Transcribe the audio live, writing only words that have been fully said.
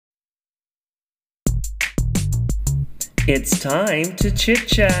It's time to chit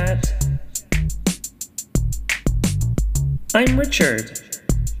chat. I'm Richard.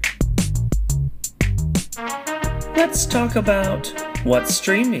 Let's talk about what's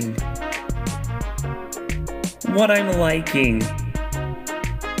streaming, what I'm liking,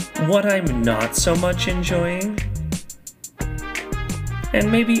 what I'm not so much enjoying,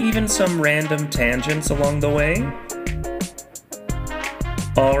 and maybe even some random tangents along the way.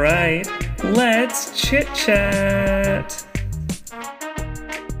 Alright, let's chit chat.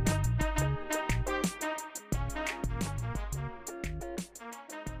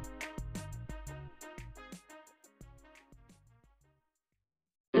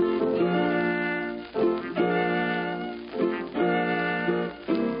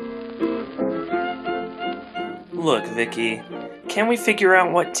 Look, Vicky, can we figure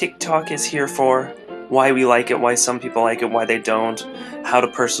out what TikTok is here for? Why we like it, why some people like it, why they don't, how to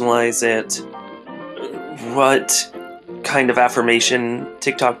personalize it, what kind of affirmation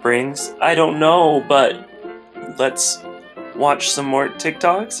TikTok brings? I don't know, but let's watch some more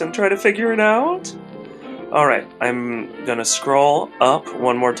TikToks and try to figure it out. Alright, I'm gonna scroll up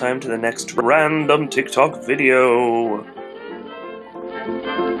one more time to the next random TikTok video.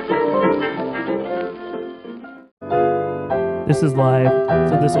 This is live,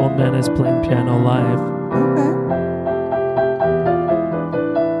 so this old man is playing piano live. Okay.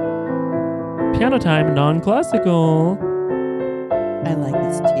 Piano time, non-classical. I like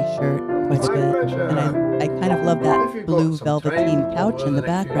this t-shirt quite a bit, and I kind of love that blue velveteen couch in the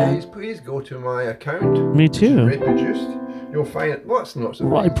background. Please go to my account. Me too. Reproduced. You'll find lots and lots of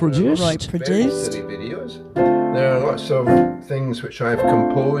Right produced. Right produced. silly videos. There are lots of things which I've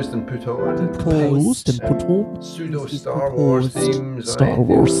composed and put on. Composed and put on. Pseudo Star Wars themes. Star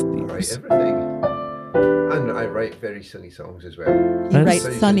Wars I write themes. everything. And I write very silly songs as well. He And- writes So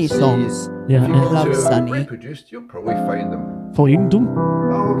you sunny can see- songs. Yeah, If you and go love to Sunny. Reproduced, you'll probably find them. Foing them.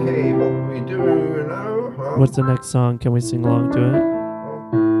 Okay, what we do now? Well, What's the next song? Can we sing along to it?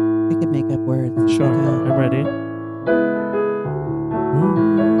 We could make up words. Sure, Okay. I'm ready.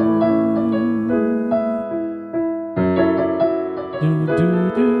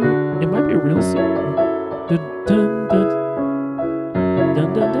 It might be a real song. Dun, dun, dun. Dun,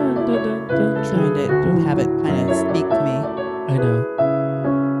 dun, dun, dun, dun, dun, Trying to dun. have it kind of speak to me. I know.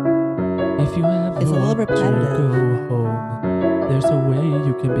 If you ever It's a little want to repetitive. go home, there's a way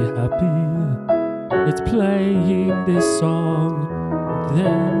you can be happy. It's playing this song,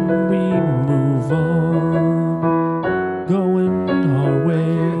 then we move on, going our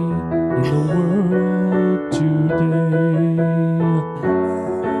way in the world today.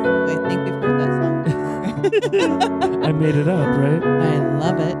 I think we've heard that song. I made it up, right? I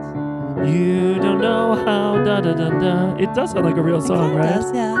love it. You don't know how da da da da. It does sound like a real song, It right?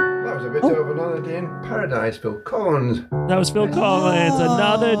 does, yeah. that was a bit Oh. of Another Day in Paradise, Phil Collins. That was Phil Collins.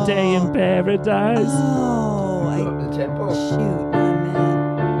 Another day in paradise. Oh, Up the tempo. shoot, oh man.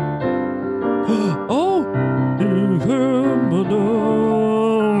 Oh,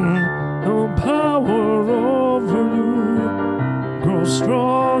 the power over you grows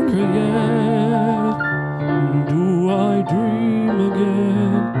stronger yet. Do I dream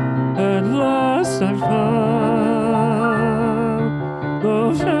again? At last I found the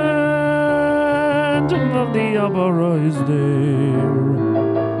phantom of the opera is there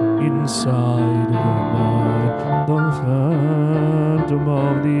inside your mind. The phantom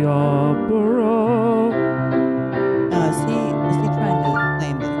of the opera. Is he trying to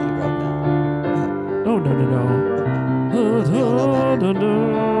claim that he wrote that? Oh, no, no, no. You'll know better.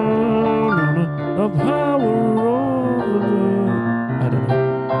 The power of the... I don't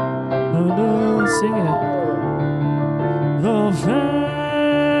know. Sing it. The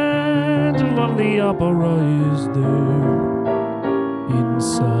phantom of the opera is there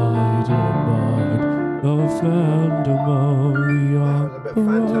inside your mind. The phantom of the That was a bit opera.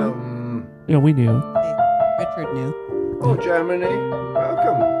 phantom. Yeah, we knew. Hey, Richard knew. Oh, Germany,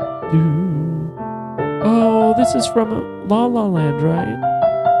 welcome. Oh, this is from La La Land, right?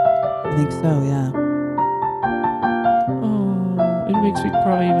 I think so, yeah. Oh, it makes me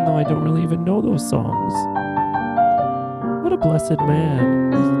cry even though I don't really even know those songs. What a blessed man.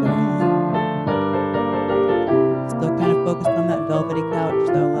 Please go on. Still kind of focused on that velvety couch,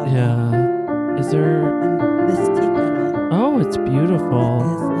 though. Love. Yeah. Is there... And this tea kettle Oh, it's beautiful.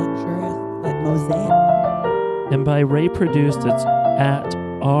 is luxurious, like mosaic. And by Ray Produced, it's at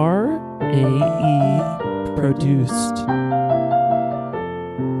R-A-E Produced.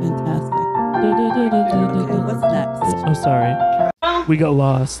 Fantastic. Da-da-da-da-da-da. Okay, what's next? Oh, sorry. We got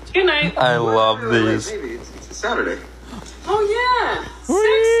lost. Good night. I love these. It's a Saturday. Oh yeah,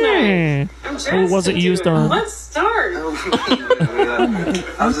 sex night. Or was it used on? Let's start.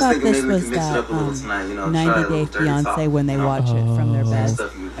 I thought this was that 90 Day Fiance when they watch it from their bed.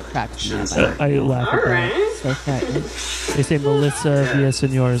 That cracks me up. I laugh at that. So threatening. They say Melissa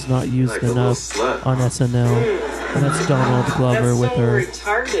Villaseñor is not used enough on SNL. And that's Donald Glover That's with so her.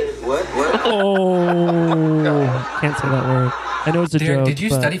 retarded. Oh, can't say that word. I know it's a Derek, joke. did you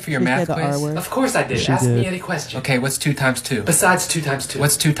but study for your She said math the R quiz? word. Of course I did. She Ask did. me any question. Okay, what's 2 times 2? Besides 2 times 2.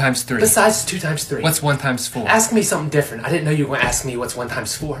 What's 2 times 3? Besides 2 times 3. What's 1 times 4? Ask me something different. I didn't know you were going to ask me what's 1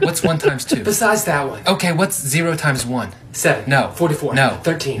 times 4. What's 1 times 2? Besides that one. Okay, what's 0 times 1? 7. No. 44. No.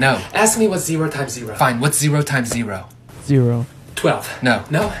 13. No. Ask me what's 0 times 0. Fine, what's 0 times 0? 0. 12. No.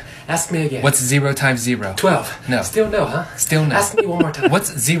 No? Ask me again. What's 0 times 0? 12. No. Still no, huh? Still no. Ask me one more time.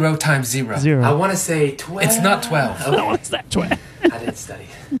 What's 0 times 0? 0. I want to say 12. It's not 12. Okay. What's that 12? I didn't study.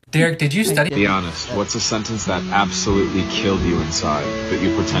 Derek, did you study? Be honest, what's a sentence that absolutely killed you inside, but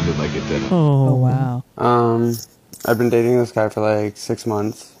you pretended like it didn't? Oh, wow. I've been dating this guy for like 6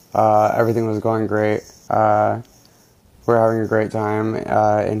 months. Everything was going great. We're having a great time,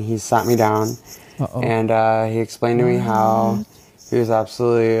 and he sat me down, and he explained to me how he was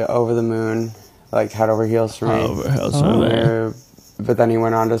absolutely over the moon, like head over heels for me. But then he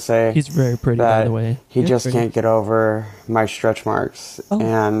went on to say He's very pretty, by that the way. he You're just pretty. can't get over my stretch marks,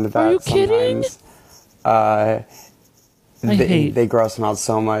 and that Are you kidding? sometimes they gross him out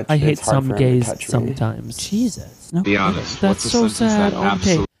so much. I hate it's hard some for him to gays touch me. sometimes. Jesus. No. Be honest, That's what's a so sentence sad. that Okay,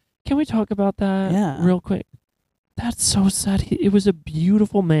 absolutely... can we talk about that Yeah. real quick? That's so sad. It was a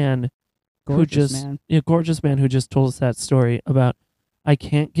beautiful man Gorgeous man. gorgeous man who just told us that story about, I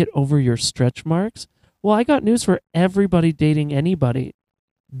can't get over your stretch marks. Well, I got news for everybody dating anybody.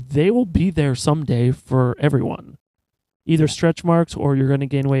 They will be there someday for everyone. Either stretch marks, or you're going to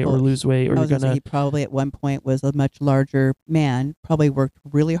gain weight or Well, lose weight, or I you're was gonna say going he to... probably at one point was a much larger man. Probably worked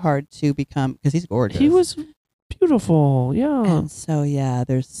really hard to become, because he's gorgeous. He was beautiful, yeah. And so yeah,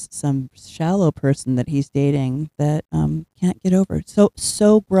 there's some shallow person that he's dating that can't get over it. So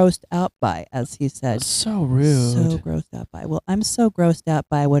grossed out by, as he said. So rude. So grossed out by. Well, I'm so grossed out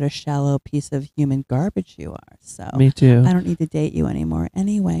by what a shallow piece of human garbage you are. So Me too. I don't need to date you anymore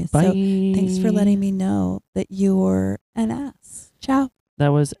anyway. Bye. So thanks for letting me know that you're an ass. Ciao. That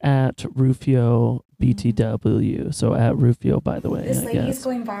was at Rufio BTW. So at Rufio, by the way, This I lady is guess.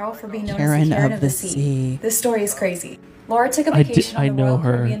 going viral for being known Karen as the Karen of of the the sea. Sea. This story is crazy. Laura took a I vacation I on the know Royal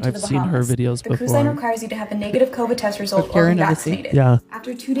her. Caribbean to I've the seen her Bahamas. videos The cruise line before. requires you to have a negative COVID test result or Karen be of the Sea? vaccinated. Yeah.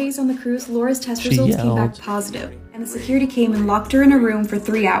 After 2 days on the cruise, Laura's test She results came back yelled. positive, and the security came and locked her in a room for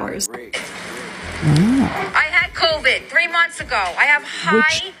 3 hours. I had COVID 3 months ago. I have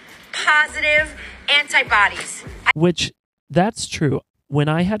high positive antibodies. Which, that's true. When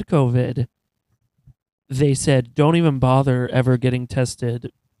I had COVID, they said, don't even bother ever getting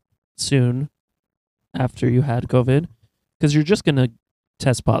tested soon after you had COVID, because you're just going to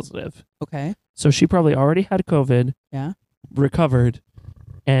test positive. Okay. So she probably already had COVID, Yeah. recovered,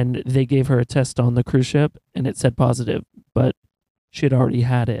 and they gave her a test on the cruise ship, and it said positive, but she had already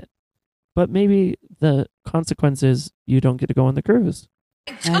had it. But maybe the consequence is you don't get to go on the cruise.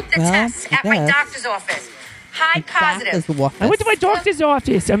 I took the well, test I at my guess. doctor's office. High That positive. is the I went to my doctor's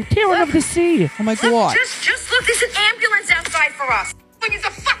office. I'm Karen of the Sea. Oh my Look, God. just look, there's an ambulance outside for us. He's a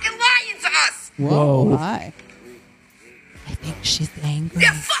fucking lying to us. Whoa. Whoa. Hi. I think she's angry.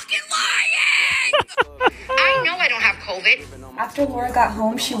 You're fucking lying. I know I don't have COVID. After Laura got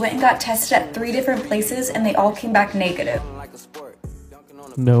home, she went and got tested at 3 different places, and they all came back negative.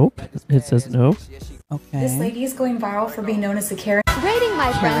 Nope. It says nope. Okay. This lady is going viral for being known as the Karen. Rating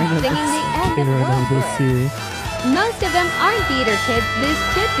my friends Karen of the singing the end of Karen of World the War. Sea. Most of them aren't theater kids. This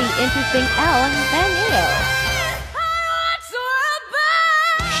should be interesting. Ellen than you.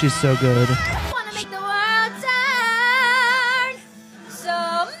 She's so good. Wanna make the world turn. So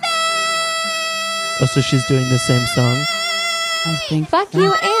Oh, so she's doing the same song? I think. fuck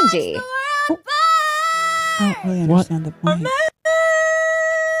you, Angie. I don't really What? understand the point.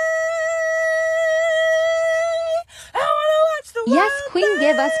 Yes, Queen,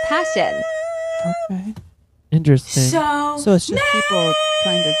 give us passion. Okay. Interesting. So it's just people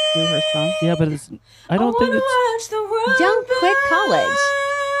trying to do her song. Yeah, but it's... I don't think it's... Don't quit college.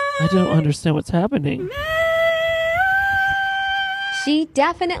 I don't understand what's happening. She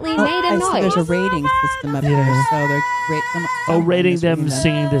definitely Oh, made I a see there's a noise. rating system up Yeah. here, so they're Oh, rating them singing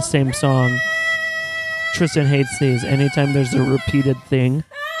singing the same song. Tristan hates these. Anytime there's a repeated thing,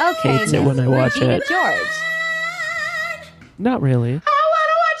 Okay, hates it when I watch Regina it. George. Not really.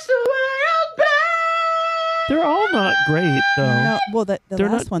 They're all not great, though. No, well, the They're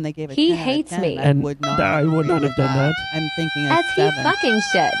last not- one they gave a He 10 out of hates 10. me. And I would not. I would not agree have done with that. I'm thinking a As he 7. fucking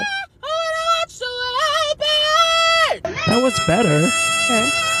should. That was better. Okay.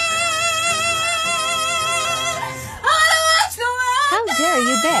 How dare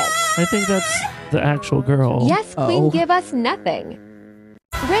you, bitch? I think that's the actual girl. Yes, Queen, give us nothing.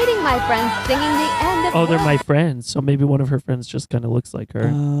 Rating my friends singing the end of Oh, they're my friends. So maybe one of her friends just kind of looks like her.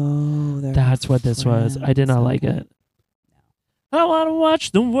 Oh, they're That's what this was. I did not like it. I want to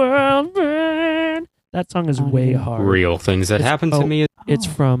watch the world burn. That song is way hard. Real things that happened to me. It's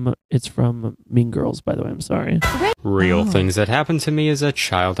from Mean Girls, by the way. I'm sorry. Real things that happened to me as a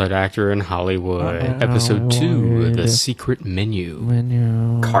childhood actor in Hollywood. Episode 2, The Secret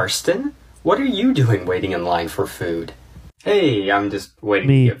Menu. Karsten? What are you doing waiting in line for food? Hey, I'm just waiting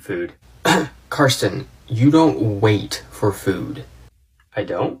to get food. Karsten, you don't wait for food. I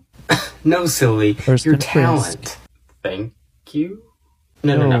don't? No, silly. Your talent. Thank you?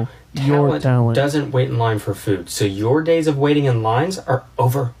 No. Your talent doesn't wait in line for food, so your days of waiting in lines are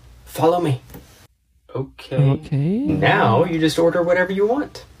over. Follow me. Okay. Now you just order whatever you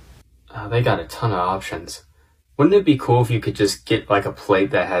want. They got a ton of options. Wouldn't it be cool if you could just get like a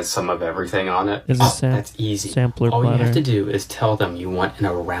plate that has some of everything on it? That's easy. Sampler All you have platter. to do is tell them you want an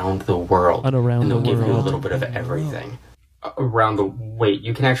around the world, and they'll give you a little bit of everything. Around the wait,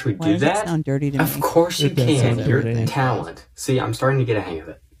 you can actually Why do does that? it sound dirty to Of me? course you It does can. sound You're dirty. talent. See, I'm starting to get a hang of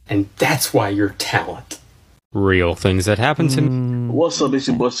it, and that's why you're talent. Real things that happened to me. What's up, it's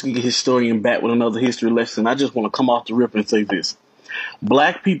your boy Skinny Historian back with another history lesson. I just want to come off the rip and say this.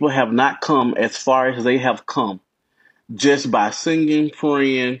 Black people have not come as far as they have come just by singing,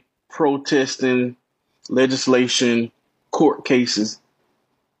 praying, protesting, legislation, court cases.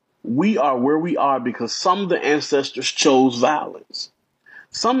 We are where we are because some of the ancestors chose violence.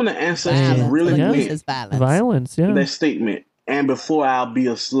 Some of the ancestors really meant violence, yeah. that statement. And before I'll be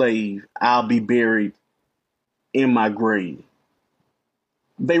a slave, I'll be buried in my grave.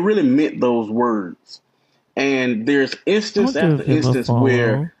 They really meant those words. And there's instance I'll after give him a instance follow.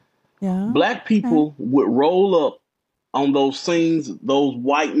 where black people would roll up on those scenes, those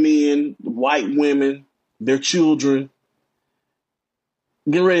white men, white women, their children,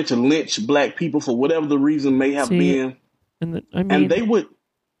 getting ready to lynch black people for whatever the reason may have been. And they would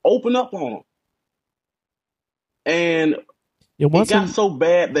open up on them. And it got wasn't so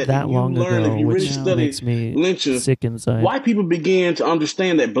bad that that you long learn, ago, if you really which study makes me lynching, sick inside. white people began to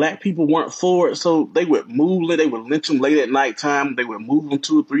understand that black people weren't for it, so they would move, they would lynch them late at nighttime, they would move them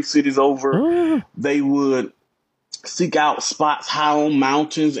 2 or 3 cities over, they would seek out spots high on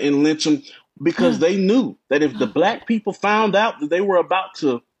mountains and lynch them because they knew that if the black people found out that they were about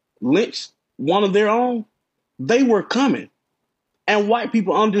to lynch one of their own, they were coming. And white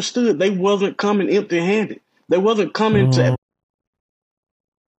people understood they wasn't coming empty-handed. They wasn't coming to...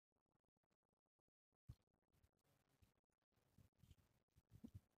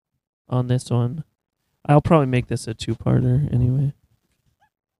 On this one, I'll probably make this a 2-parter anyway.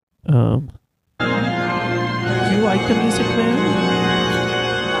 Do you like the Music Man?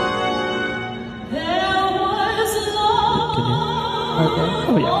 Can you?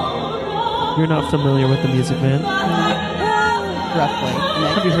 Oh yeah. You're not familiar with the Music Man? Roughly.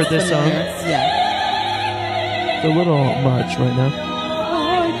 Have you heard this song? Yeah. It's a little much right now.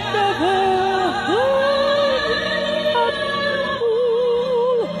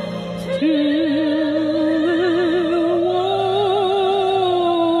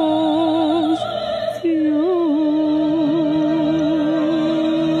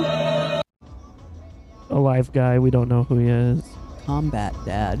 A live guy, we don't know who he is. Combat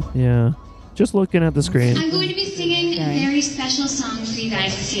Dad. Yeah. Just looking at the screen. I'm going to be singing a very special song for you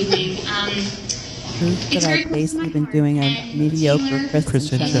guys this evening. Proof that I've basically been doing a mediocre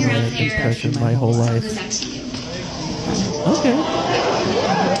Kristen Chenoweth impression my whole life.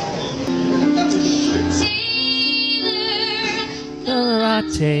 Okay.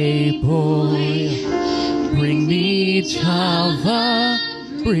 Latte boy, bring me Java,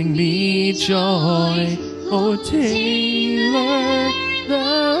 bring me joy. Oh Taylor,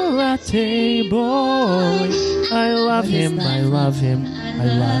 the latte boy. I love him, I love him, I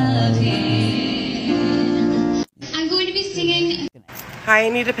love him. I'm going to be singing. Hi, I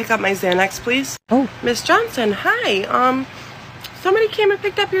need to pick up my Xanax, please. Oh. Miss Johnson, hi. Somebody came and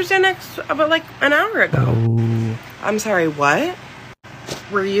picked up your Xanax about like an hour ago. Oh. I'm sorry, what?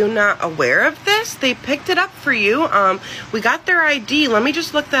 Were you not aware of this? They picked it up for you. We got their ID. Let me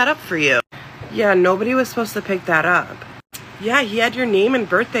just look that up for you. Yeah, nobody was supposed to pick that up. Yeah, he had your name and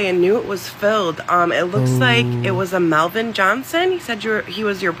birthday and knew it was filled. It looks like it was a Melvin Johnson. He said he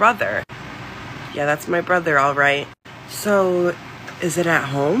was your brother. Yeah, that's my brother, all right. So, is it at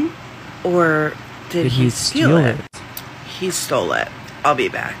home? Or did he steal it? He stole it. I'll be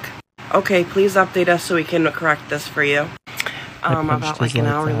back. Okay, please update us so we can correct this for you. About like an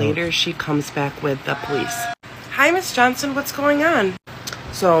hour later, she comes back with the police. Hi, Miss Johnson, what's going on?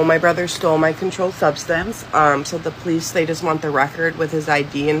 So my brother stole my controlled substance. So the police, they just want the record with his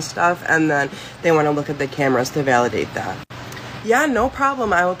ID and stuff, and then they want to look at the cameras to validate that. Yeah, no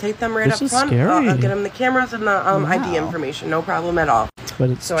problem. I will take them right up front. I'll get them the cameras and the ID information. No problem at all.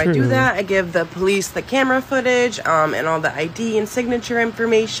 But it's so I do that. I give the police the camera footage and all the ID and signature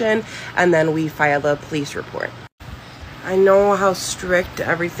information, and then we file a police report. I know how strict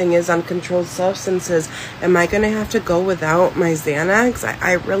everything is on controlled substances. Am I going to have to go without my Xanax?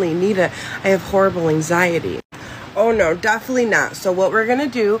 I really need it. I have horrible anxiety. Oh no, definitely not. So what we're going to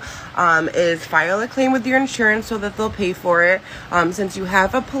do is file a claim with your insurance so that they'll pay for it. Since you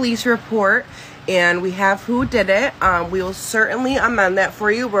have a police report and we have who did it, we will certainly amend that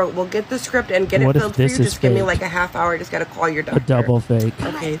for you. We'll get the script and get it filled for you. Just give me like a half hour. Just got to call your doctor. A double fake.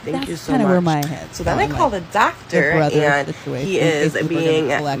 Okay, thank you so kind much. of where my head's So then I going, call the doctor, and he is being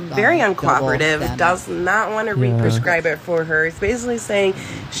very uncooperative, does not want to re-prescribe it for her. He's basically saying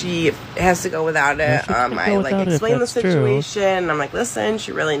she has to go without it. I like explain the situation. I'm like, listen,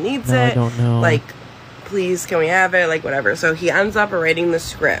 she really needs it. I don't know. Like, please, can we have it? Like, whatever. So he ends up writing the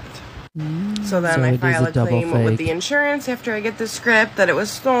script. So then I file a claim with the insurance after I get the script that it was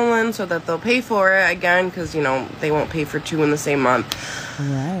stolen so that they'll pay for it again because, you know, they won't pay for 2 in the same month.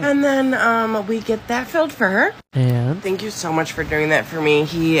 Right. And then we get that filled for her. And? Thank you so much for doing that for me.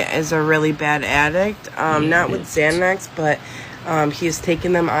 He is a really bad addict. Not with Xanax, but he's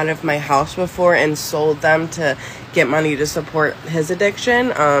taken them out of my house before and sold them to get money to support his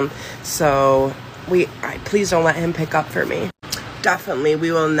addiction. So please don't let him pick up for me. Definitely,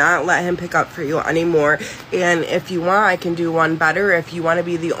 we will not let him pick up for you anymore. And if you want, I can do one better. If you want to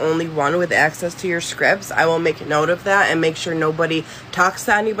be the only one with access to your scripts, I will make a note of that and make sure nobody talks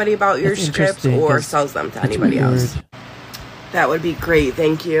to anybody about your scripts or sells them to anybody else. That would be great,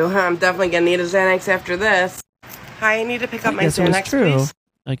 thank you. I'm definitely going to need a Xanax after this. Hi, I need to pick up my Xanax, please.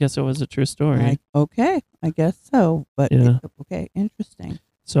 I guess it was a true story. Okay, I guess so. But yeah. Okay, interesting.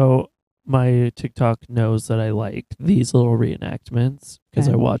 So my TikTok knows that I like these little reenactments because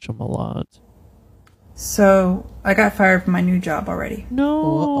I watch them a lot. So I got fired from my new job already.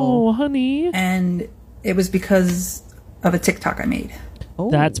 No, honey. And it was because of a TikTok I made.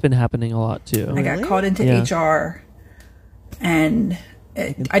 That's been happening a lot too. I got called into HR, and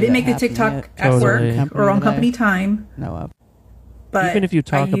I didn't make the TikTok at work or on company time. But even if you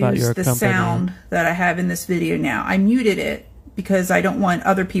talk about your the company, sound that I have in this video now, I muted it because I don't want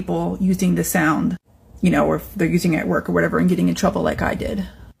other people using the sound, you know, or if they're using it at work or whatever and getting in trouble like I did.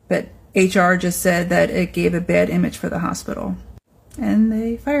 But HR just said that it gave a bad image for the hospital, and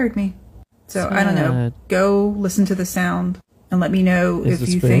they fired me. So I don't know. Go listen to the sound and let me know if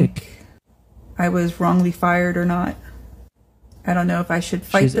you think I was wrongly fired or not. I don't know if I should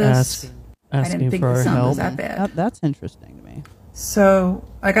fight this. I didn't think the sound was that bad. That's interesting to me. So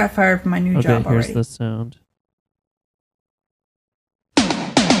I got fired from my new job already. Here's the sound.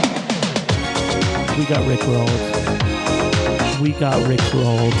 We got rickrolled. We got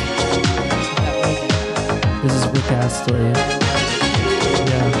rickrolled. This is Rick Astley.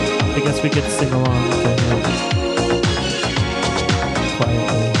 Yeah, I guess we could sing along to him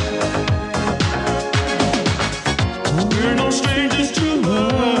quietly. We're no strangers to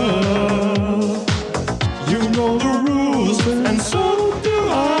love. You know the rules, and so do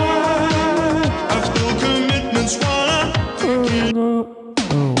I. I've no commitments while I'm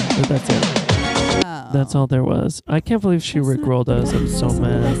But that's it. That's all there was. I can't believe she rickrolled us. I'm so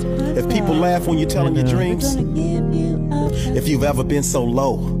mad. If people laugh when you're telling your dreams, if you've ever been so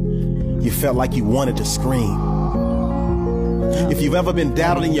low, you felt like you wanted to scream. If you've ever been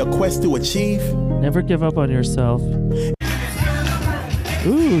doubted in your quest to achieve, never give up on yourself.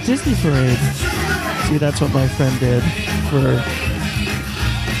 Ooh, Disney Parade. See, that's what my friend did for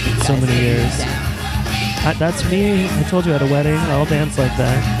so many years. That's me. I told you at a wedding, I'll dance like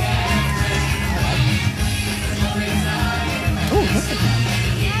that.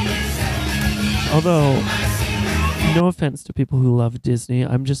 Although, no offense to people who love Disney,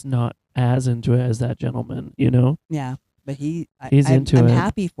 I'm just not as into it as that gentleman, you know? Yeah, but he's into it. I'm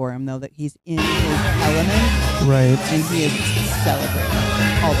happy for him, though, that he's in his element. Right. And he is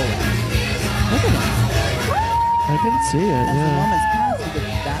celebrating all the way. Look at him. I can see it, As the moments pass, he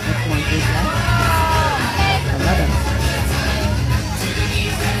gets that much more enthusiastic. I love him.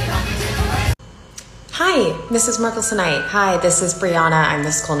 Hi, Hi, Mrs. Merkelson-Knight. Hi, this is Brianna. I'm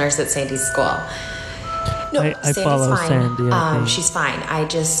the school nurse at Sandy's school. No, I Sandy's follow fine. Sandy, I think. She's fine. I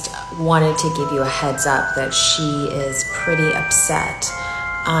just wanted to give you a heads up that she is pretty upset.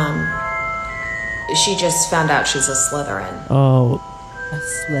 She just found out she's a Slytherin. Oh. A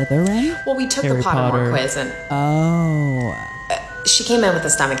Slytherin? Well, we took Harry the Pottermore Potter. quiz, and Oh. she came in with a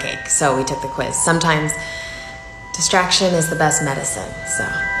stomachache, so we took the quiz. Sometimes distraction is the best medicine, so.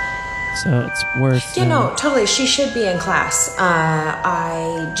 So it's worse. Yeah, than- no, totally. She should be in class.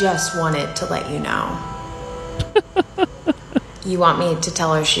 I just wanted to let you know. You want me to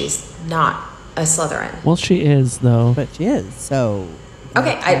tell her she's not a Slytherin? Well, she is, though. But she is, so...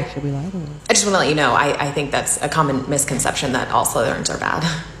 Okay, why should we lie to her? I just want to let you know, I think that's a common misconception that all Slytherins are bad.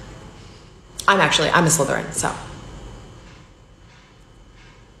 I'm a Slytherin, so.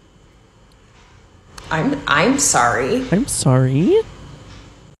 I'm sorry. I'm sorry?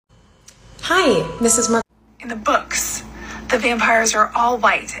 Hi, Mrs. Merkel. In the books, the vampires are all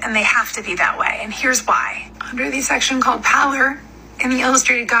white, and they have to be that way, and here's why. Under the section called Pallor, in the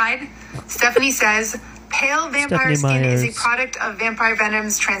illustrated guide, Stephanie says, pale vampire skin is a Myers. product of vampire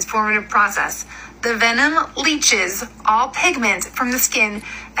venom's transformative process. The venom leaches all pigment from the skin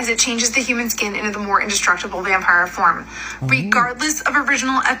as it changes the human skin into the more indestructible vampire form. Regardless of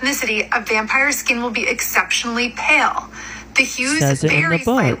original ethnicity, a vampire skin will be exceptionally pale. The hues Says it in vary the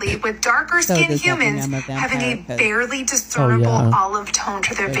book. slightly, with darker So skinned does that mean humans I'm a vampire having a 'cause- barely discernible Oh, yeah. olive tone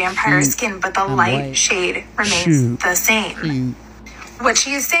to their But vampire shoot, skin, but the I'm light white. shade remains Shoot. the same. What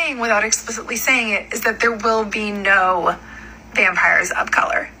she is saying, without explicitly saying it, is that there will be no vampires of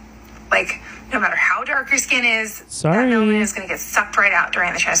color. Like, no matter how dark your skin is, Sorry. that melanin is going to get sucked right out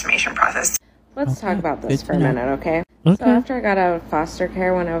during the transformation process. Let's talk about this Good for a to know. minute, okay? Okay. So after I got out of foster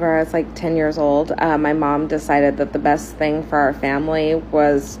care, whenever I was like 10 years old, my mom decided that the best thing for our family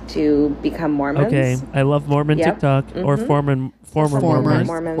was to become Mormons. Okay, I love Mormon Yep. TikTok or Mhm. former Something that Mormons. Mormons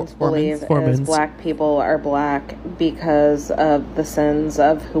Mormons. believe Mormons. is black people are black because of the sins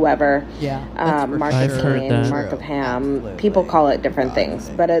of whoever. Yeah, that's for Mark I've of heard Cain, that. Mark of Ham. Absolutely. People call it different things,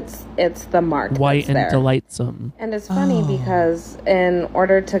 but it's the mark White that's and there. delightsome. And it's funny because in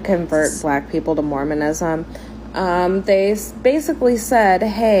order to convert black people to Mormonism, they basically said,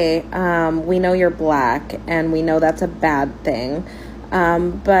 hey, we know you're black and we know that's a bad thing.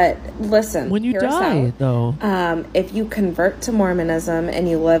 But listen, When you hear us die, out. though. If you convert to Mormonism and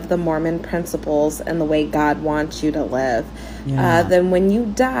you live the Mormon principles and the way God wants you to live, Yeah. then when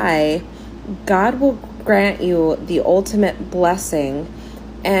you die, God will grant you the ultimate blessing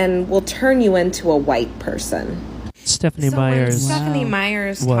and will turn you into a white person. Stephanie So when Myers. Stephanie Wow.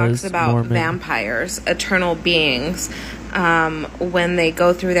 Myers was talks about Mormon. vampires, eternal beings, when they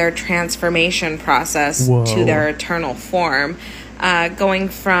go through their transformation process Whoa. to their eternal form, going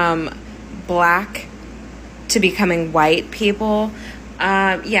from black to becoming white people.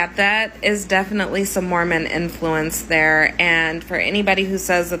 Yeah, that is definitely some Mormon influence there. And for anybody who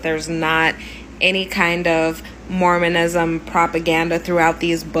says that there's not any kind of Mormonism propaganda throughout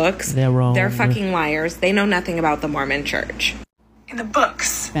these books, They're wrong. they're fucking liars. They know nothing about the Mormon church. In the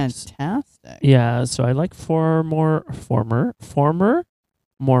books, Fantastic. Yeah, so I like former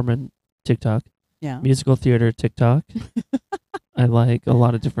Mormon TikTok, Yeah. musical theater TikTok. I like a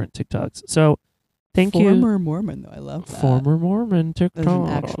lot of different TikToks. So thank you. Former Mormon, though. I love that. Former Mormon TikTok. There's an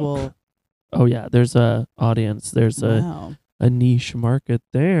actual... Oh yeah, there's a audience. There's Wow. a niche market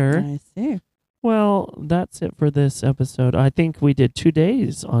there. I see. Well, that's it for this episode. I think we did 2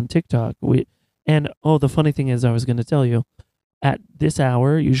 days on TikTok. The funny thing is, I was going to tell you, at this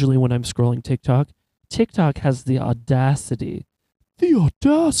hour, usually when I'm scrolling TikTok, TikTok has the audacity to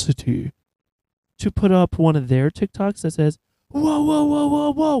put up one of their TikToks that says, "Whoa, whoa, whoa,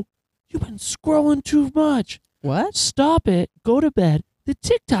 whoa, whoa! You've been scrolling too much. What? Stop it. Go to bed. The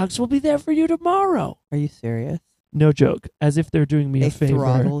TikToks will be there for you tomorrow." Are you serious? No joke. As if they're doing me They a favor.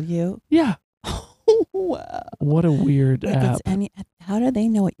 throttle you? Yeah. Wow. What a weird Like app. how do they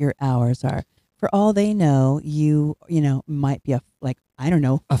know what your hours are? For all they know, you might be a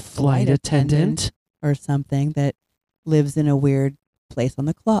flight attendant or something that lives in a weird place on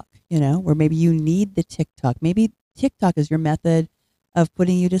the clock, where maybe you need the TikTok. Maybe TikTok is your method of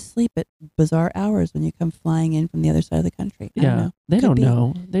putting you to sleep at bizarre hours when you come flying in from the other side of the country. I don't know. They Could don't be.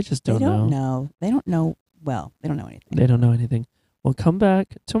 know. They just don't They don't know. know. They don't know. Well, they don't know anything. They don't know anything. Well, come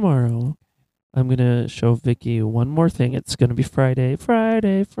back tomorrow. I'm going to show Vicky one more thing. It's going to be Friday.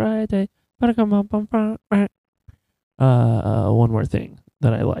 One more thing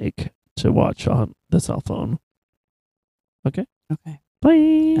that I like to watch on the cell phone. Okay? Okay.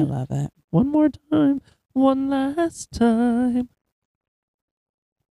 Bye. I love it. One more time. One last time.